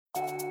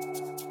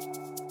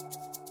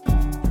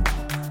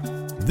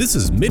This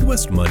is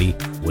Midwest Money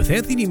with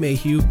Anthony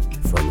Mayhew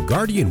from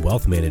Guardian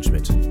Wealth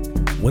Management.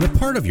 When a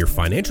part of your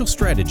financial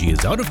strategy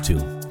is out of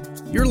tune,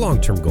 your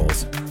long-term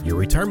goals, your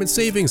retirement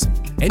savings,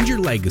 and your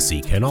legacy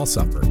can all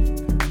suffer.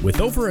 With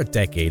over a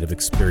decade of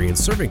experience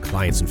serving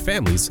clients and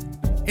families,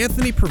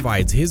 Anthony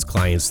provides his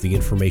clients the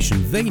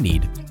information they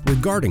need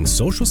regarding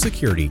Social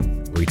Security,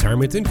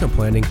 retirement income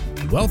planning,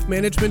 wealth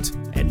management,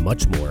 and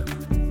much more.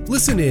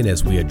 Listen in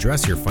as we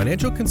address your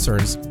financial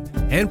concerns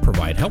and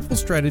provide helpful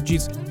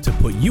strategies to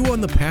put you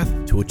on the path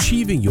to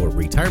achieving your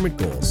retirement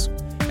goals.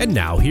 And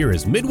now here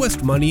is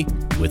Midwest Money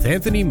with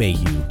Anthony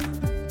Mayhew.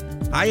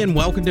 Hi, and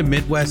welcome to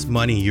Midwest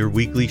Money, your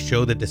weekly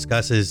show that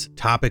discusses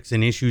topics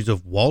and issues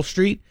of Wall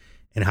Street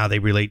and how they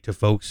relate to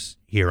folks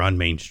here on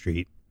Main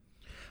Street.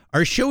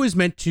 Our show is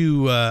meant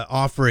to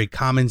offer a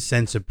common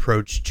sense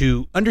approach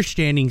to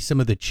understanding some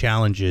of the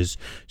challenges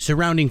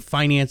surrounding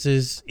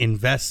finances,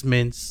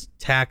 investments,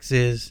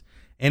 taxes,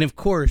 and of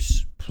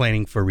course,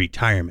 planning for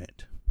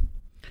retirement.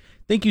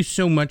 Thank you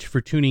so much for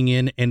tuning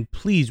in, and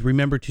please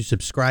remember to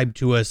subscribe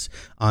to us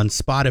on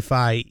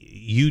Spotify,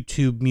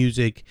 YouTube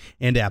Music,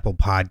 and Apple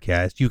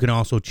Podcasts. You can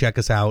also check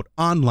us out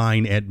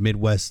online at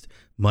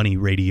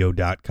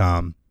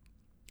MidwestMoneyRadio.com.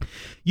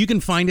 You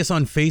can find us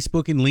on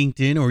Facebook and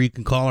LinkedIn, or you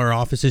can call our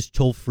offices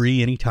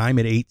toll-free anytime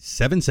at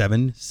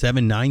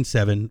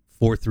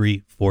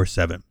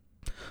 877-797-4347.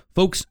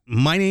 Folks,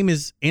 my name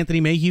is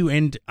Anthony Mayhew,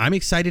 and I'm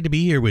excited to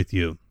be here with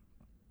you.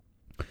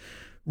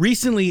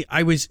 Recently,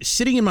 I was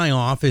sitting in my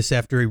office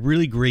after a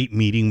really great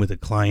meeting with a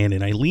client,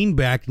 and I leaned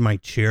back in my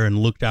chair and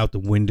looked out the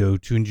window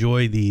to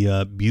enjoy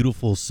the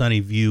beautiful sunny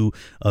view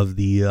of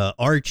the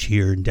arch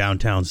here in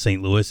downtown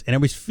St. Louis, and I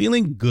was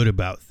feeling good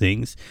about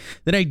things.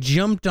 Then I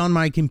jumped on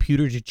my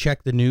computer to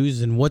check the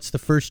news, and what's the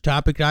first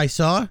topic I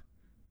saw?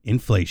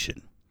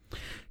 Inflation.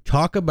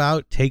 Talk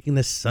about taking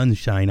the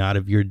sunshine out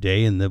of your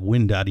day and the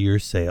wind out of your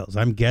sails.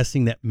 I'm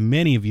guessing that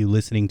many of you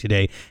listening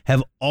today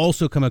have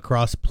also come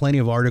across plenty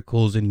of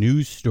articles and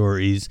news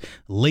stories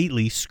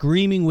lately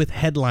screaming with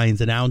headlines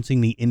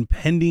announcing the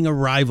impending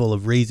arrival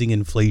of raising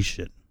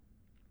inflation.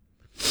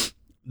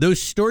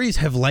 Those stories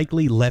have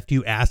likely left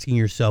you asking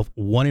yourself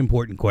one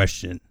important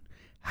question: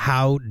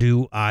 how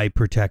do I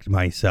protect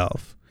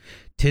myself?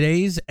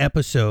 Today's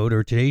episode,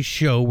 or today's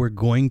show, we're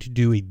going to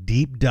do a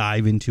deep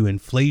dive into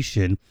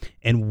inflation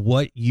and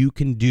what you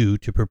can do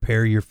to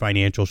prepare your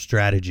financial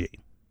strategy.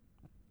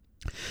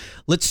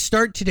 Let's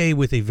start today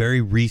with a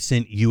very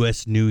recent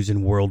U.S. News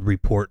and World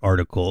Report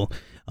article.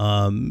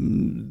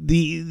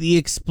 The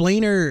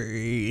explainer,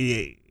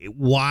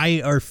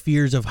 why are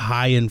fears of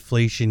high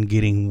inflation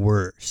getting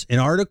worse?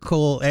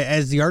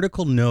 As the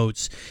article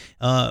notes,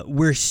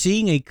 we're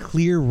seeing a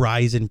clear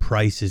rise in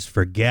prices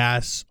for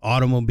gas,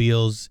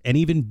 automobiles, and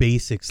even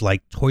basics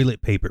like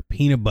toilet paper,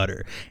 peanut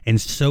butter, and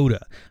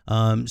soda.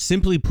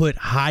 Simply put,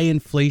 high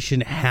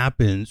inflation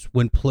happens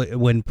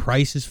when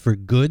prices for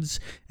goods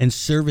and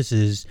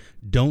services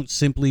don't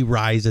simply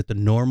rise at the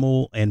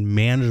normal and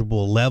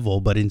manageable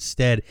level, but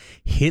instead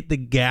hit the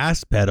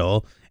gas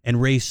pedal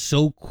and raise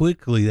so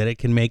quickly that it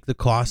can make the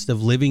cost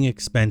of living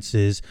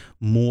expenses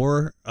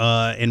more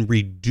and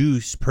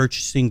reduce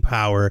purchasing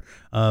power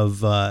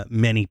of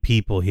many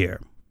people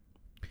here.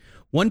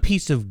 One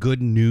piece of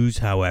good news,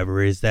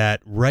 however, is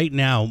that right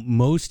now,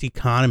 most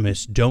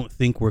economists don't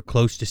think we're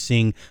close to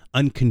seeing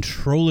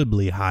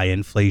uncontrollably high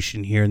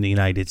inflation here in the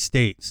United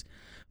States.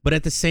 But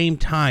at the same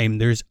time,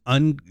 there's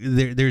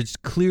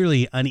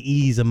clearly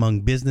unease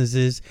among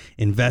businesses,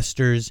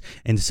 investors,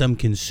 and some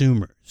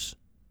consumers.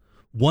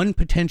 One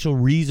potential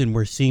reason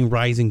we're seeing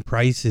rising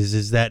prices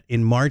is that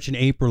in March and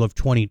April of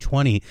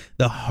 2020,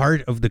 the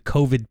heart of the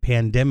COVID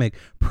pandemic,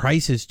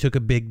 prices took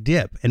a big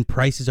dip, and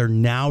prices are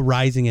now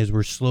rising as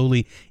we're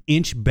slowly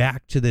inch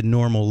back to the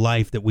normal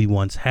life that we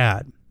once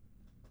had.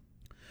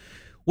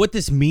 What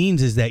this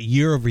means is that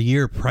year over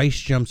year, price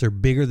jumps are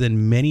bigger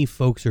than many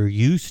folks are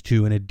used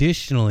to, and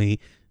additionally,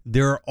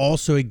 there are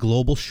also a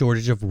global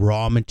shortage of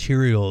raw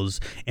materials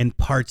and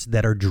parts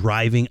that are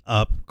driving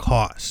up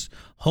costs.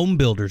 Home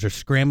builders are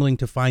scrambling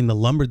to find the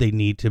lumber they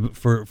need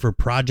for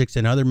projects,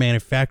 and other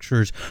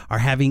manufacturers are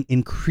having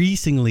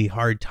increasingly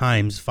hard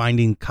times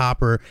finding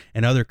copper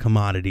and other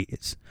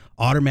commodities.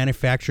 Auto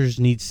manufacturers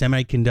need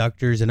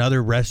semiconductors, and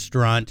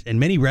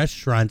many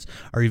restaurants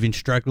are even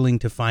struggling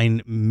to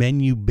find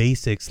menu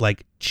basics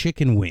like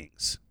chicken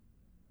wings.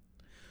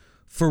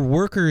 For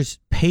workers,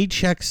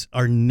 paychecks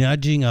are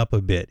nudging up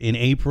a bit. In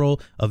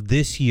April of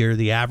this year,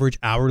 the average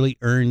hourly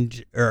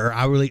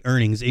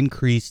earnings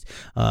increased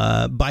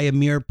by a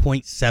mere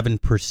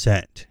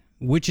 0.7%,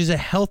 which is a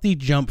healthy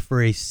jump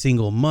for a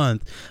single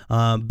month.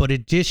 But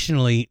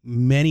additionally,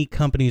 many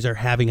companies are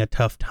having a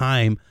tough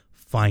time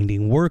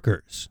finding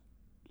workers.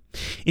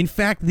 In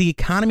fact, the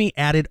economy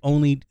added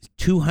only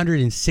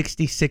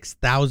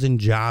 266,000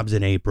 jobs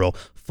in April,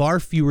 far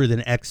fewer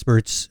than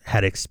experts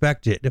had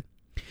expected.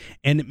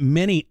 And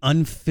many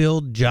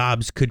unfilled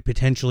jobs could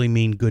potentially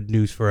mean good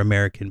news for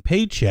American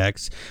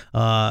paychecks.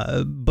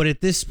 But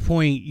at this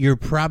point, you're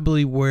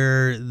probably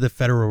where the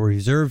Federal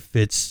Reserve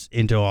fits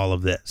into all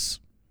of this.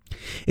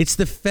 It's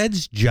the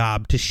Fed's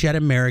job to shield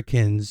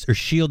Americans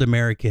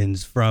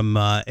from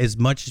as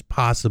much as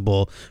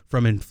possible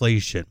from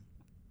inflation.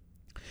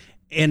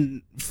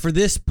 And for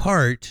his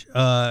part,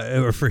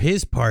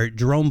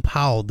 Jerome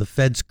Powell, the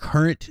Fed's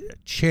current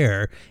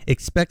chair,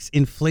 expects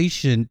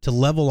inflation to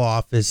level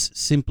off as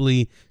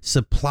simply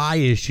supply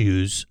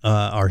issues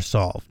are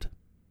solved.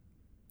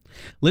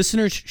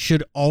 Listeners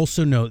should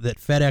also note that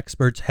Fed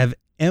experts have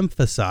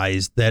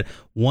emphasized that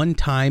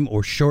one-time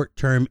or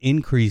short-term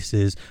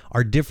increases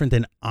are different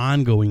than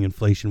ongoing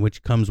inflation,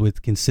 which comes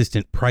with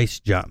consistent price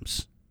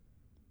jumps.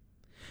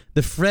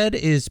 The Fed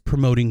is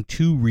promoting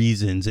two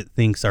reasons it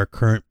thinks our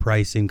current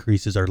price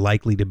increases are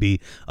likely to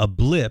be a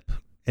blip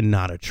and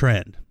not a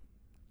trend.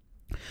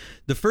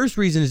 The first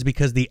reason is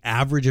because the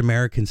average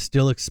American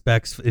still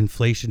expects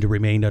inflation to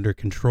remain under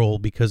control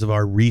because of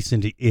our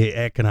recent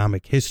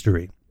economic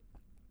history.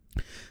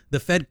 The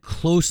Fed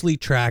closely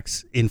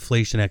tracks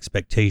inflation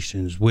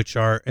expectations, which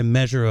are a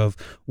measure of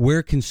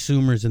where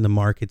consumers in the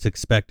markets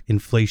expect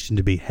inflation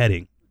to be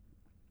heading.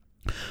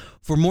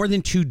 For more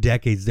than 2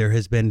 decades, there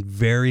has been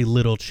very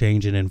little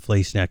change in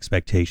inflation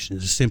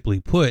expectations. Simply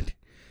put,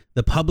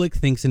 the public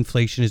thinks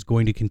inflation is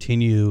going to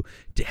continue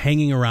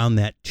hanging around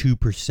that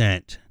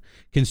 2%.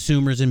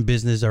 Consumers and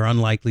business are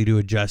unlikely to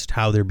adjust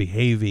how they're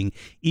behaving,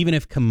 even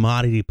if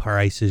commodity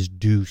prices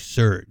do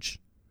surge.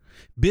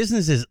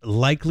 Businesses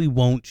likely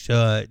won't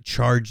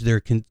charge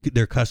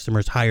their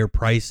customers higher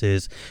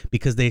prices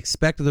because they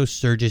expect those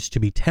surges to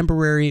be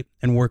temporary,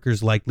 and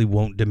workers likely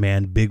won't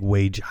demand big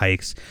wage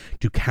hikes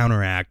to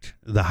counteract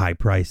the high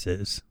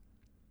prices.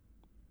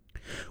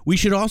 We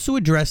should also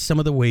address some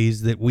of the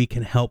ways that we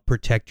can help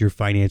protect your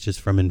finances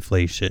from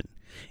inflation.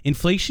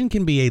 Inflation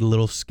can be a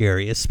little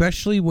scary,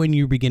 especially when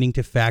you're beginning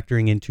to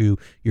factoring into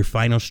your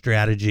financial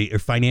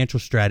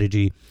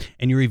strategy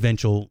and your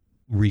eventual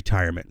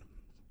retirement.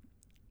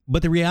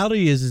 But the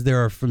reality is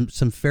there are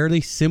some fairly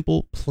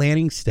simple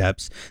planning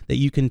steps that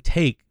you can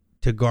take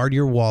to guard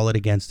your wallet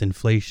against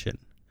inflation.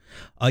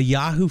 A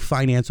Yahoo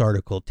Finance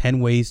article, 10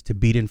 Ways to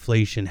Beat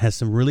Inflation, has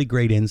some really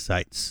great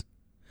insights.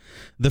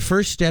 The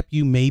first step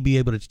you may be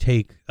able to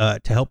take to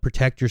help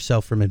protect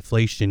yourself from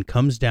inflation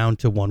comes down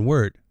to one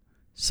word: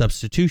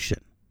 substitution.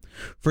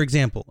 For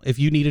example, if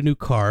you need a new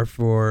car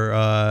for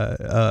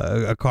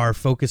a car,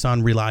 focus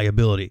on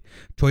reliability.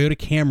 Toyota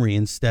Camry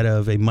instead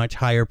of a much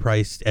higher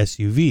priced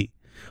SUV.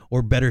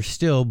 Or better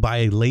still, buy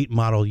a late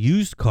model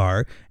used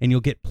car and you'll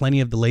get plenty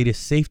of the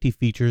latest safety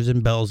features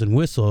and bells and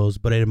whistles,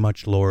 but at a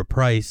much lower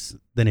price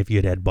than if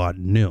you had bought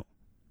new.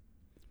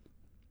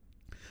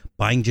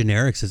 Buying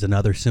generics is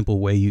another simple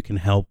way you can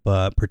help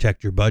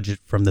protect your budget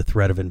from the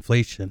threat of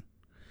inflation.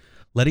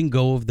 Letting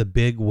go of the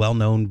big,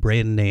 well-known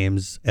brand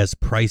names as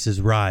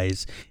prices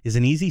rise is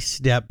an easy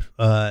step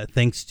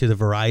thanks to the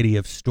variety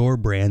of store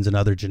brands and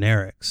other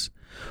generics.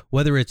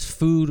 Whether it's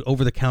food,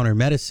 over-the-counter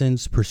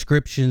medicines,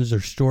 prescriptions, or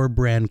store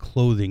brand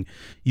clothing,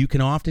 you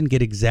can often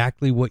get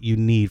exactly what you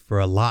need for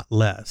a lot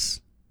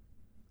less.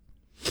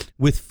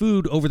 With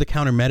food,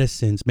 over-the-counter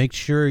medicines, make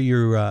sure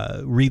you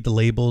read the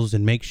labels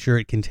and make sure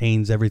it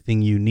contains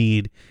everything you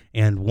need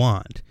and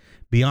want.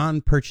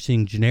 Beyond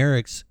purchasing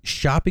generics,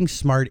 shopping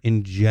smart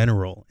in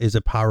general is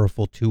a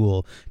powerful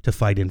tool to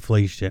fight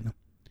inflation.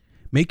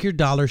 Make your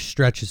dollar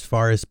stretch as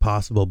far as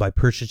possible by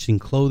purchasing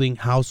clothing,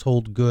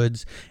 household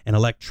goods, and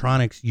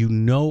electronics you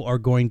know are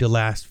going to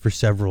last for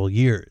several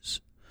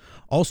years.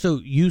 Also,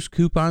 use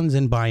coupons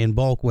and buy in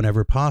bulk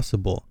whenever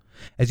possible.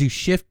 As you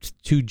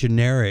shift to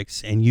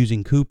generics and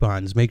using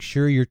coupons, make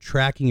sure you're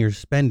tracking your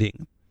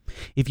spending.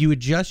 If you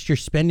adjust your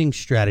spending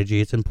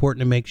strategy, it's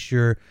important to make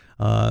sure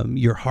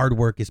your hard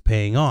work is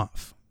paying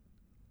off.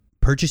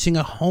 Purchasing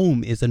a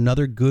home is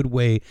another good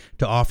way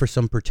to offer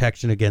some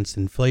protection against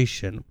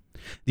inflation.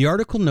 The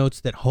article notes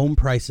that home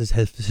prices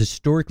have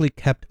historically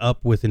kept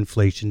up with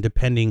inflation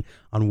depending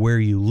on where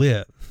you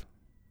live.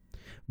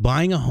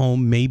 Buying a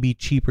home may be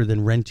cheaper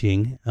than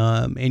renting,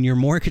 and your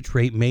mortgage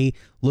rate may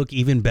look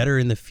even better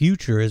in the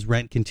future as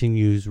rent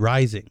continues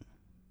rising.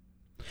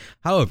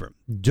 However,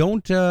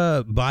 don't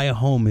buy a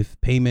home if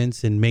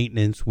payments and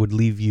maintenance would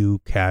leave you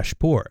cash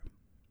poor.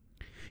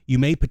 You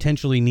may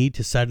potentially need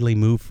to suddenly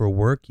move for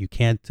work. You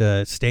can't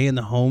stay in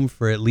the home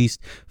for at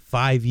least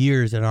 5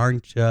 years and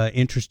aren't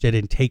interested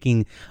in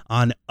taking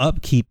on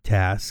upkeep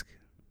tasks.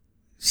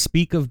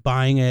 Speaking of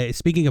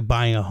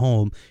buying a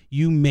home,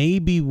 you may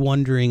be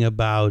wondering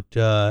about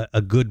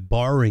a good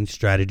borrowing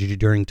strategy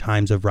during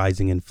times of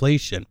rising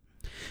inflation.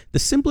 The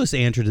simplest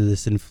answer to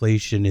this: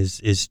 inflation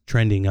is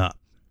trending up.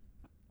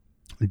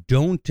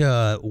 Don't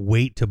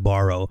wait to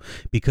borrow,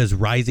 because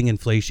rising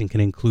inflation can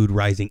include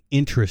rising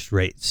interest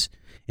rates.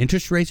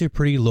 Interest rates are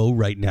pretty low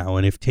right now,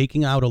 and if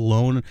taking out a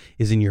loan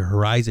is in your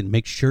horizon,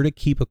 make sure to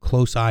keep a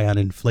close eye on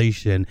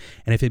inflation.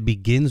 And if it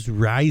begins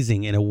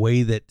rising in a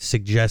way that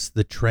suggests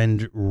the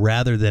trend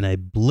rather than a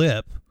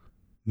blip,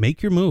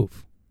 make your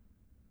move.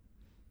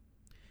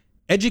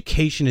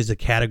 Education is a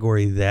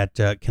category that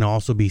can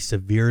also be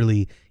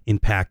severely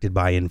impacted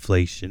by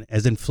inflation.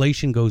 As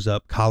inflation goes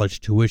up, college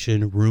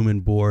tuition, room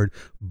and board,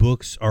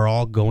 books are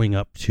all going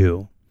up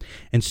too.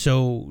 And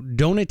so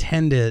don't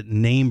attend a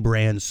name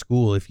brand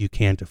school if you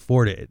can't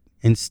afford it.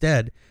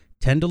 Instead,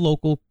 attend a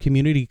local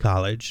community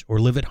college or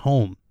live at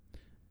home.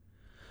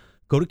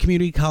 Go to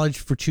community college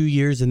for 2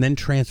 years and then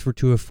transfer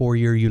to a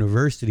 4-year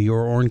university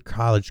or earn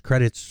college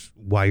credits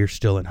while you're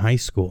still in high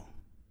school.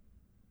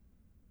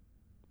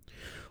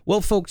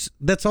 Well, folks,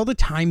 that's all the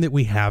time that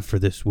we have for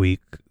this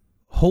week.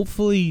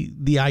 Hopefully,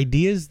 the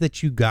ideas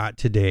that you got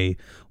today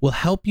will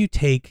help you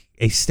take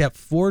a step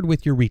forward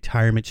with your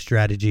retirement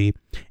strategy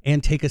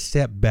and take a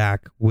step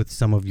back with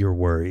some of your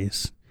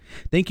worries.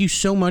 Thank you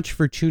so much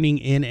for tuning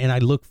in, and I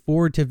look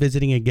forward to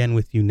visiting again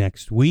with you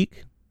next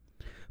week.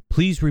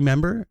 Please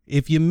remember,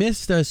 if you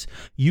missed us,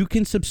 you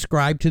can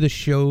subscribe to the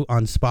show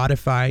on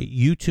Spotify,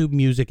 YouTube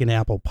Music, and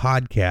Apple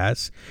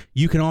Podcasts.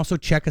 You can also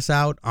check us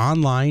out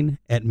online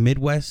at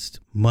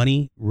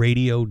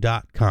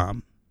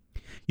MidwestMoneyRadio.com.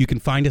 You can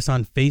find us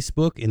on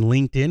Facebook and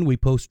LinkedIn. We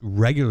post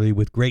regularly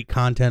with great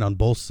content on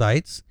both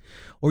sites.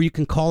 Or you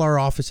can call our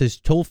offices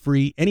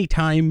toll-free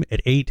anytime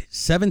at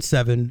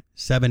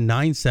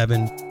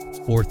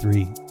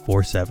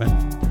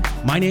 877-797-4347.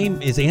 My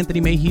name is Anthony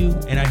Mayhew,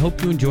 and I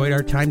hope you enjoyed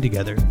our time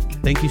together.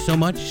 Thank you so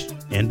much,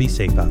 and be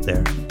safe out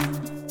there.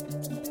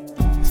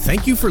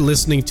 Thank you for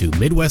listening to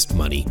Midwest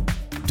Money.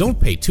 Don't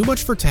pay too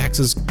much for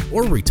taxes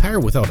or retire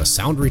without a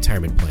sound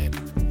retirement plan.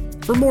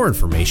 For more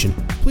information,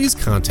 please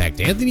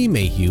contact Anthony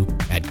Mayhew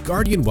at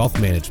Guardian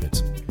Wealth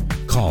Management.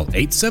 Call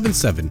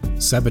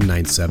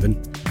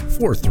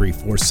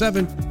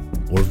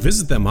 877-797-4347 or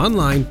visit them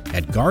online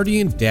at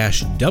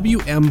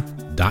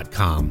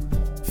guardian-wm.com.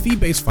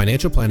 Fee-based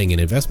financial planning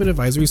and investment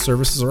advisory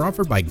services are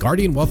offered by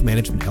Guardian Wealth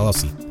Management,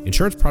 LLC.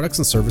 Insurance products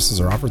and services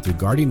are offered through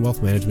Guardian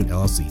Wealth Management,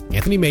 LLC.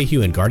 Anthony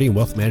Mayhew and Guardian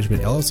Wealth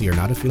Management, LLC are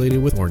not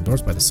affiliated with or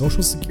endorsed by the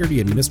Social Security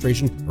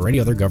Administration or any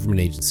other government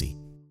agency.